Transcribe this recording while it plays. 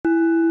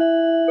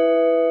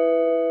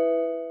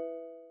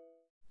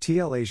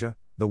TL Asia,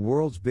 the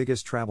world's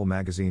biggest travel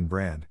magazine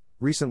brand,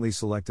 recently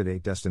selected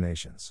 8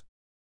 destinations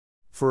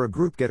for a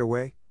group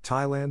getaway: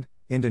 Thailand,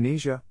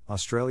 Indonesia,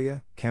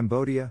 Australia,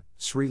 Cambodia,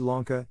 Sri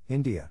Lanka,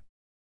 India,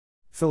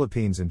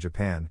 Philippines and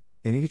Japan,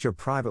 in each a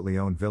privately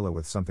owned villa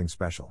with something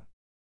special.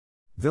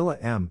 Villa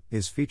M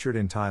is featured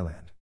in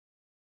Thailand.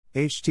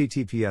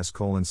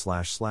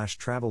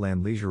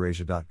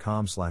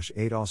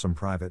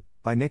 https://travelandleisureasia.com/8awesomeprivate,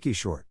 by Nikki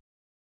Short.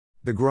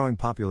 The growing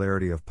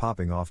popularity of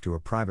popping off to a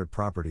private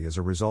property is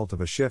a result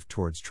of a shift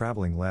towards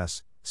traveling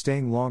less,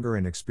 staying longer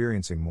and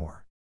experiencing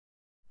more.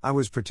 I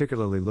was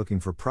particularly looking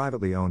for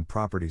privately owned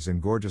properties in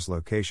gorgeous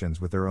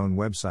locations with their own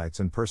websites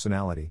and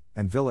personality,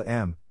 and Villa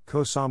M,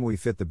 Koh Samui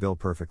fit the bill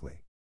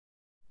perfectly.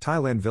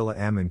 Thailand: Villa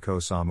M in Koh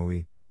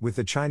Samui, with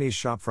the Chinese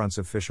shopfronts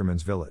of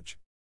Fisherman's Village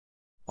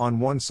on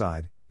one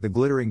side, the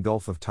glittering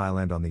Gulf of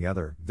Thailand on the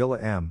other. Villa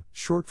M,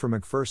 short for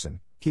McPherson,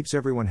 keeps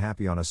everyone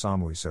happy on a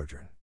Samui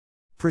sojourn.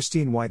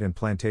 Pristine white and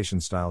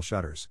plantation-style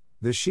shutters,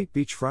 this chic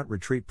beachfront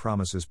retreat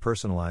promises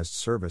personalized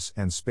service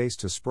and space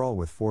to sprawl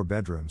with 4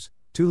 bedrooms,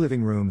 2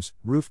 living rooms,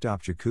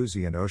 rooftop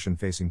jacuzzi and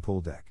ocean-facing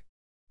pool deck.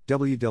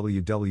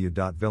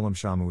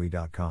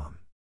 www.villamshamui.com.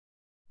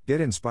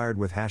 Get inspired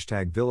with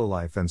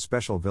 #VillaLife and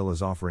special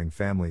villas offering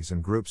families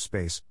and groups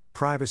space,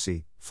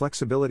 privacy,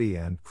 flexibility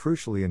and,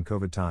 crucially in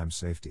COVID times,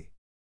 safety.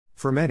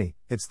 For many,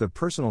 it's the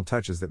personal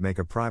touches that make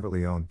a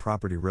privately owned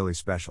property really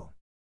special.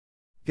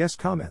 Guest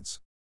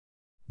comments.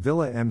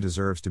 Villa M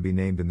deserves to be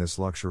named in this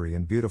luxury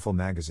and beautiful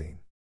magazine.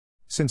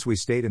 Since we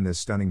stayed in this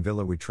stunning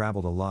villa, we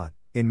traveled a lot,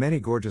 in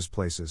many gorgeous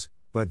places,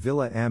 but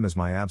Villa M is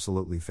my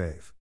absolutely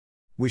fave.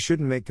 We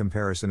shouldn't make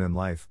comparison in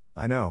life,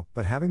 I know,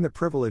 but having the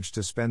privilege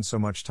to spend so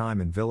much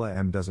time in Villa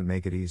M doesn't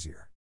make it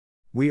easier.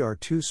 We are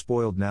too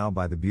spoiled now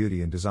by the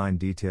beauty and design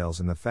details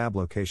and the fab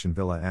location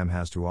Villa M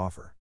has to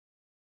offer.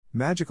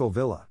 Magical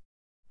Villa.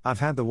 I've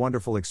had the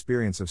wonderful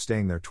experience of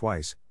staying there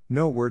twice.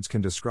 No words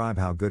can describe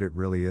how good it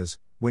really is.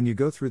 When you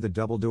go through the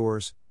double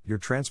doors, you're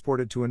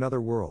transported to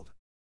another world.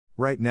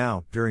 Right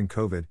now, during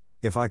COVID,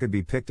 if I could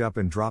be picked up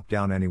and dropped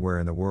down anywhere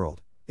in the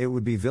world, it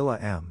would be Villa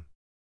M.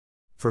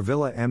 For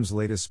Villa M's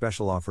latest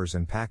special offers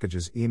and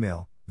packages,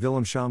 email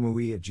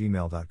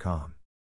villamshamui@gmail.com.